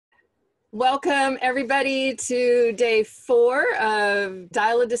Welcome everybody to day 4 of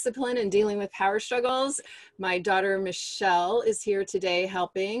Dial of Discipline and Dealing with Power Struggles. My daughter Michelle is here today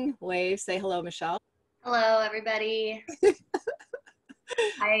helping. Wave, say hello, Michelle. Hello, everybody.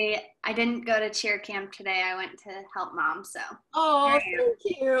 I didn't go to cheer camp today. I went to help mom, so. Oh, thank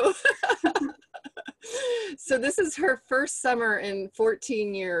you. So this is her first summer in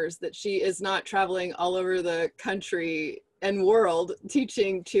 14 years that she is not traveling all over the country and world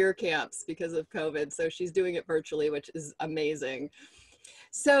teaching cheer camps because of COVID. So she's doing it virtually, which is amazing.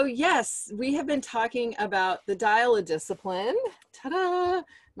 So yes, we have been talking about the Dial of Discipline. Ta-da!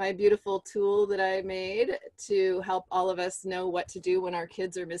 My beautiful tool that I made to help all of us know what to do when our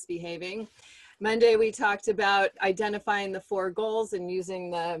kids are misbehaving. Monday, we talked about identifying the 4 goals and using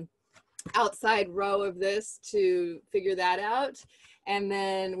the outside row of this to figure that out. And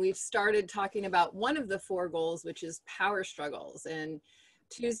then we've started talking about one of the 4 goals, which is power struggles. And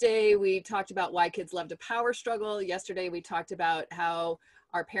Tuesday, we talked about why kids love to power struggle. Yesterday, we talked about how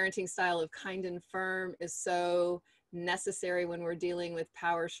our parenting style of kind and firm is so necessary when we're dealing with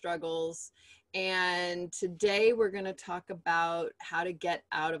power struggles. And today we're going to talk about how to get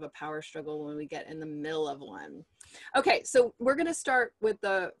out of a power struggle when we get in the middle of one. Okay, so we're going to start with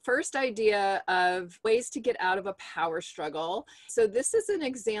the first idea of ways to get out of a power struggle. So this is an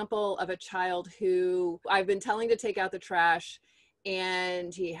example of a child who I've been telling to take out the trash,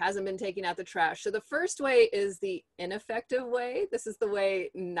 and he hasn't been taking out the trash. So the first way is the ineffective way. This is the way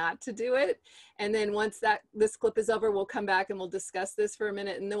not to do it. And then once this clip is over, we'll come back and we'll discuss this for a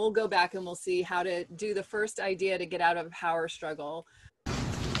minute, and then we'll go back and we'll see how to do the first idea to get out of a power struggle.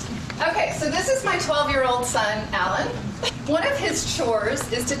 Okay, so this is my 12-year-old son, Alan. One of his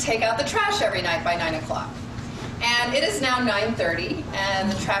chores is to take out the trash every night by 9 o'clock. And it is now 9:30,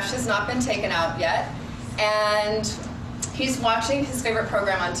 and the trash has not been taken out yet. And he's watching his favorite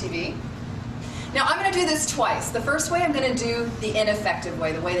program on TV. Now I'm going to do this twice. The first way I'm going to do the ineffective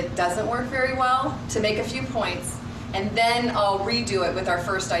way, the way that doesn't work very well, to make a few points, and then I'll redo it with our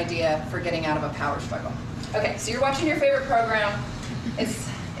first idea for getting out of a power struggle. Okay, so you're watching your favorite program.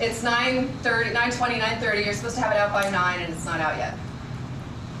 It's 9:20, 9:30. You're supposed to have it out by 9, and it's not out yet.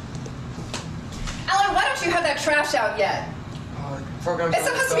 Alan, why don't you have that trash out yet? It's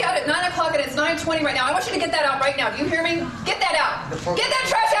supposed to be out at 9 o'clock, and it's 9:20 right now. I want you to get that out right now. Do you hear me? Get that out. Get that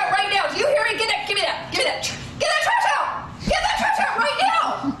trash out right now. Do you hear me? Get that. Give me that. Give me that. Get that trash out. Get that trash out right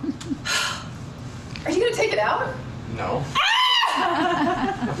now. Are you going to take it out? No.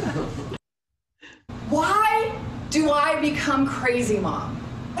 Ah! Why do I become crazy mom?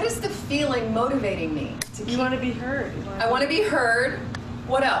 What is the feeling motivating me to keep? You want to be heard. I want to be heard.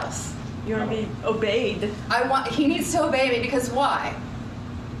 What else? You want to be obeyed. He needs to obey me because why?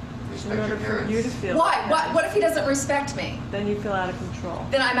 In order for you to feel. Why? What if he doesn't respect me? Then you feel out of control.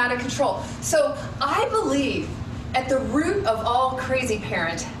 Then I'm out of control. So I believe at the root of all crazy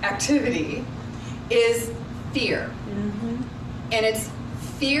parent activity is fear. Mm-hmm. And it's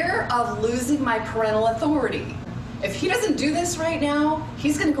fear of losing my parental authority. If he doesn't do this right now,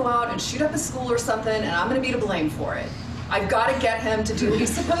 he's going to go out and shoot up a school or something, and I'm going to be to blame for it. I've got to get him to do what he's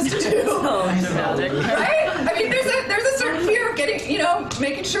supposed to do. Right? I mean, there's a certain fear of getting,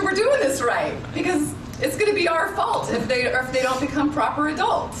 making sure we're doing this right, because it's going to be our fault if they don't become proper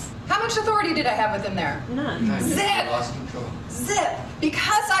adults. How much authority did I have with him there? None. Zip. Lost control. Zip.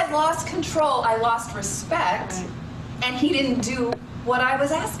 Because I lost control, I lost respect, Right. and he didn't do what I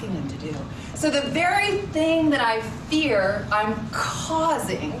was asking him to do. So the very thing that I fear, I'm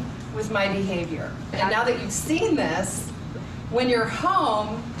causing with my behavior. And now that you've seen this, when you're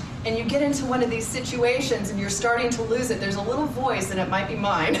home and you get into one of these situations and you're starting to lose it, there's a little voice, and it might be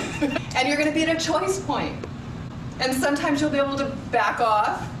mine, and you're going to be at a choice point. And sometimes you'll be able to back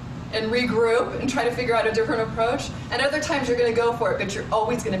off and regroup and try to figure out a different approach, and other times you're going to go for it, but you're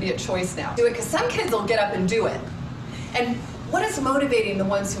always going to be at choice now. Do it, because some kids will get up and do it. And what is motivating the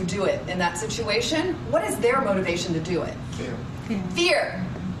ones who do it in that situation? What is their motivation to do it? Fear. Fear.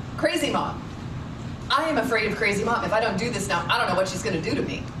 Crazy mom. I am afraid of crazy mom. If I don't do this now, I don't know what she's going to do to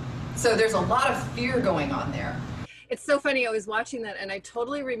me. So there's a lot of fear going on there. It's so funny. I was watching that, and I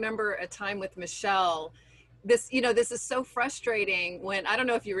totally remember a time with Michelle. This is so frustrating when, I don't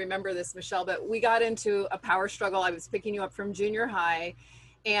know if you remember this, Michelle, but we got into a power struggle. I was picking you up from junior high,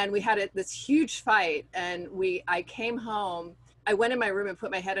 and we had this huge fight, and I came home. I went in my room and put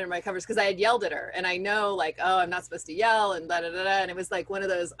my head under my covers because I had yelled at her, and I know, like, oh, I'm not supposed to yell, and and it was like one of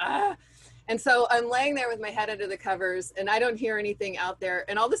those, And so I'm laying there with my head under the covers, and I don't hear anything out there.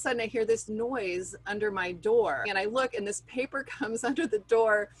 And all of a sudden I hear this noise under my door, and I look, and this paper comes under the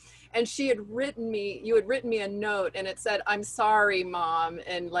door, And you had written me a note and it said, "I'm sorry, Mom,"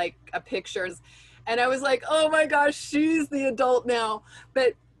 and like a pictures. And I was like, oh my gosh, she's the adult now.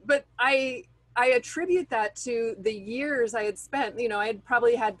 But I attribute that to the years I had spent. You know, I had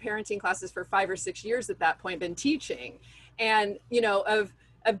probably had parenting classes for 5 or 6 years at that point, been teaching, and, you know, of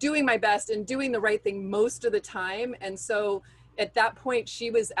doing my best and doing the right thing most of the time. And so at that point,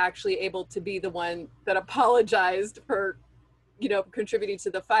 she was actually able to be the one that apologized for, you know, contributing to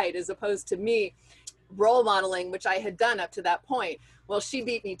the fight, as opposed to me role modeling, which I had done up to that point. Well, she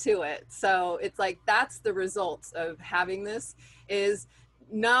beat me to it. So it's like, that's the results of having this, is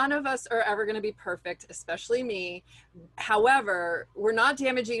none of us are ever going to be perfect, especially me. However, we're not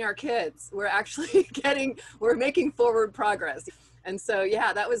damaging our kids. We're actually we're making forward progress. And so,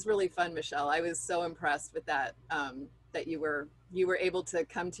 yeah, that was really fun, Michelle. I was so impressed with that, that you were able to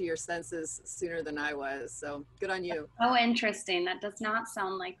come to your senses sooner than I was. So good on you. Oh, interesting. That does not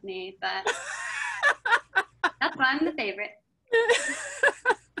sound like me, but that's why I'm the favorite.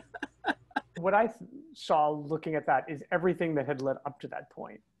 What I saw looking at that is everything that had led up to that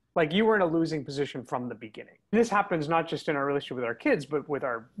point. Like, you were in a losing position from the beginning. This happens not just in our relationship with our kids, but with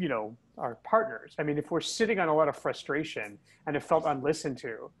our, you know, our partners. I mean, if we're sitting on a lot of frustration and it felt unlistened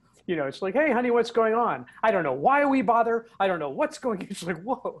to, you know, it's like, hey, honey, what's going on? I don't know why we bother. I don't know what's going on. It's like,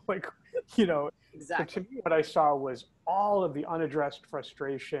 whoa, like, you know. Exactly. So to me, what I saw was all of the unaddressed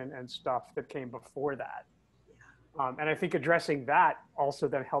frustration and stuff that came before that. And I think addressing that also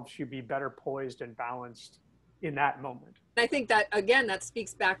then helps you be better poised and balanced in that moment. I think that, again, that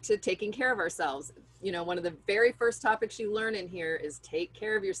speaks back to taking care of ourselves. You know, one of the very first topics you learn in here is take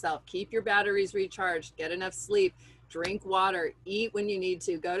care of yourself, keep your batteries recharged, get enough sleep, drink water, eat when you need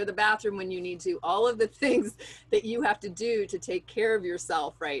to, go to the bathroom when you need to, all of the things that you have to do to take care of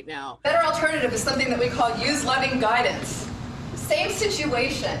yourself right now. Better alternative is something that we call use loving guidance. Same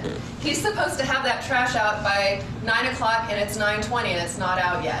situation. He's supposed to have that trash out by 9 o'clock and it's 9:20 and it's not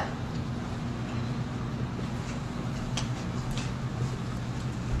out yet.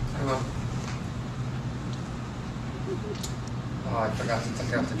 Oh, I forgot to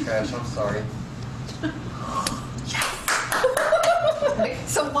take out the trash. I'm sorry.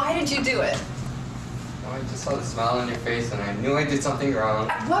 Yes! So why did you do it? Oh, I just saw the smile on your face and I knew I did something wrong.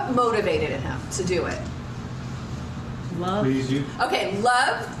 What motivated him to do it? Love. Please, you. Okay,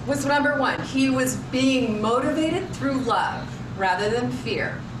 love was number one. He was being motivated through love rather than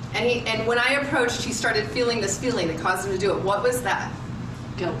fear. And when I approached, he started feeling this feeling that caused him to do it. What was that?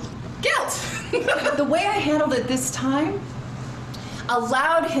 Guilt. Guilt. The way I handled it this time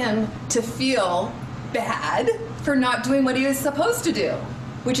allowed him to feel bad for not doing what he was supposed to do,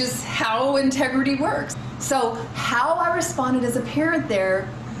 which is how integrity works. So how I responded as a parent there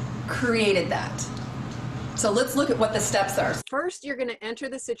created that. So let's look at what the steps are. First, you're going to enter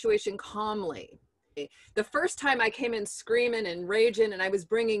the situation calmly. The first time I came in screaming and raging and I was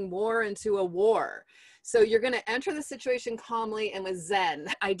bringing war into a war. So you're going to enter the situation calmly and with zen.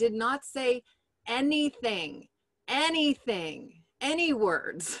 I did not say anything, any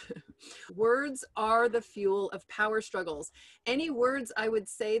words. Words are the fuel of power struggles. Any words I would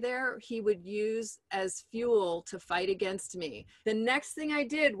say there, he would use as fuel to fight against me. The next thing I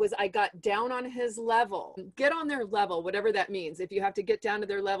did was I got down on his level. Get on their level, whatever that means. If you have to get down to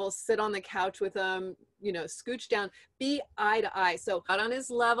their level, sit on the couch with them, you know, scooch down, be eye to eye. So got on his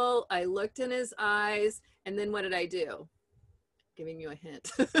level, I looked in his eyes, and then what did I do? Giving you a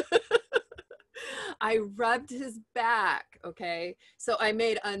hint. I rubbed his back, okay? So I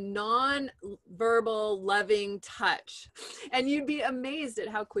made a non-verbal loving touch. And you'd be amazed at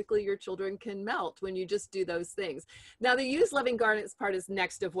how quickly your children can melt when you just do those things. Now the use loving guidance part is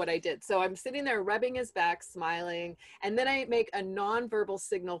next of what I did. So I'm sitting there rubbing his back, smiling, and then I make a non-verbal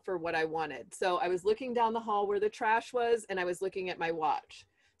signal for what I wanted. So I was looking down the hall where the trash was, and I was looking at my watch.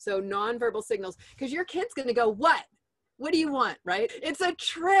 So non-verbal signals, because your kid's gonna go, what? What do you want, right? It's a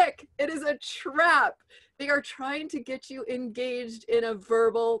trick. It is a trap. They are trying to get you engaged in a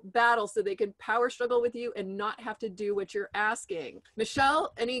verbal battle so they can power struggle with you and not have to do what you're asking.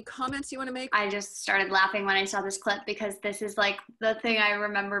 Michelle, any comments you want to make? I just started laughing when I saw this clip because this is like the thing I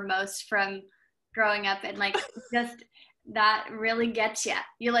remember most from growing up, and like just that really gets you.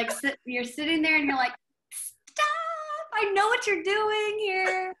 You like you're sitting there and you're like, stop! I know what you're doing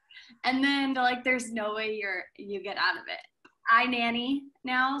here. And then like, there's no way you get out of it. I nanny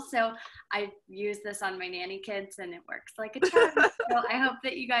now, so I use this on my nanny kids and it works like a charm. So I hope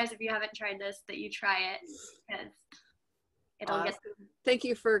that you guys, if you haven't tried this, that you try it, because it'll Awesome. get them. Thank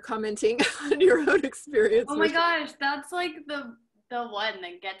you for commenting on your own experience. Oh my gosh, that's like the one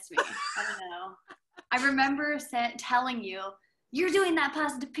that gets me. I don't know. I remember telling you You're doing that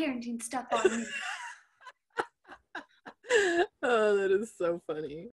positive parenting stuff on me. Oh, that is so funny.